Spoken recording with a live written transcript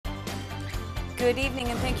Good evening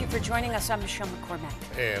and thank you for joining us. I'm Michelle McCormack.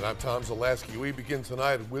 And I'm Tom Zalaski. We begin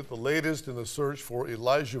tonight with the latest in the search for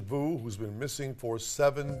Elijah Vue, who's been missing for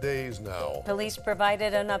 7 days now. Police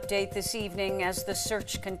provided an update this evening as the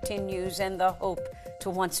search continues and the hope to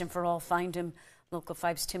once and for all find him. Local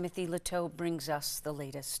 5's Timothy Leteau brings us the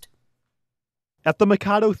latest. At the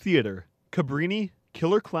Mikado Theater, Cabrini,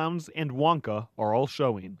 Killer Clowns, and Wonka are all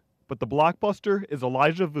showing. But the blockbuster is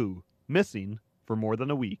Elijah Vue, missing for more than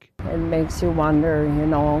a week. It makes you wonder,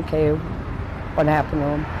 okay, what happened to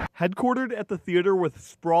him? Headquartered at the theater with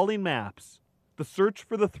sprawling maps, the search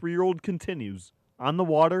for the 3-year-old continues, on the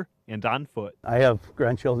water and on foot. I have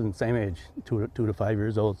grandchildren the same age, 2 to 5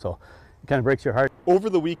 years old, so it kind of breaks your heart. Over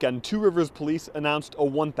the weekend, Two Rivers Police announced a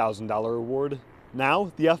 $1,000 reward.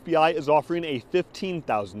 Now, the FBI is offering a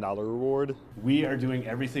 $15,000 reward. We are doing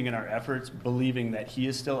everything in our efforts, believing that he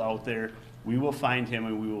is still out there. We will find him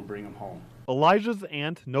and we will bring him home. Elijah's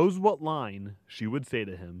aunt knows what line she would say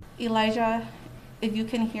to him. Elijah, if you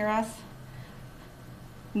can hear us,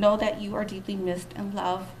 know that you are deeply missed and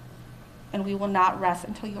loved, and we will not rest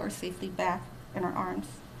until you are safely back in our arms.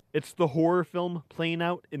 It's the horror film playing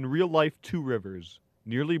out in real-life Two Rivers,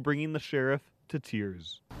 nearly bringing the sheriff to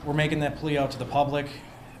tears. We're making that plea out to the public.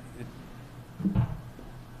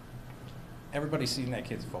 Everybody's seen that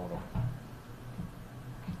kid's photo.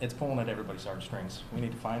 It's pulling at everybody's heartstrings. We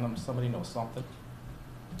need to find them. Somebody knows something.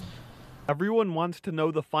 Everyone wants to know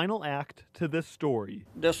the final act to this story.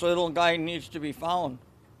 This little guy needs to be found.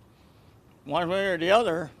 One way or the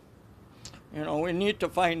other, we need to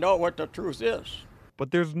find out what the truth is. But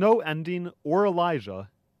there's no ending or Elijah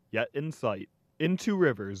yet in sight. In Two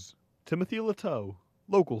Rivers, Timothy Leteau,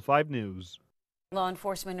 Local 5 News. Law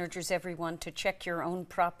enforcement urges everyone to check your own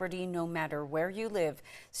property no matter where you live,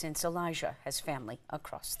 since Elijah has family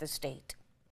across the state.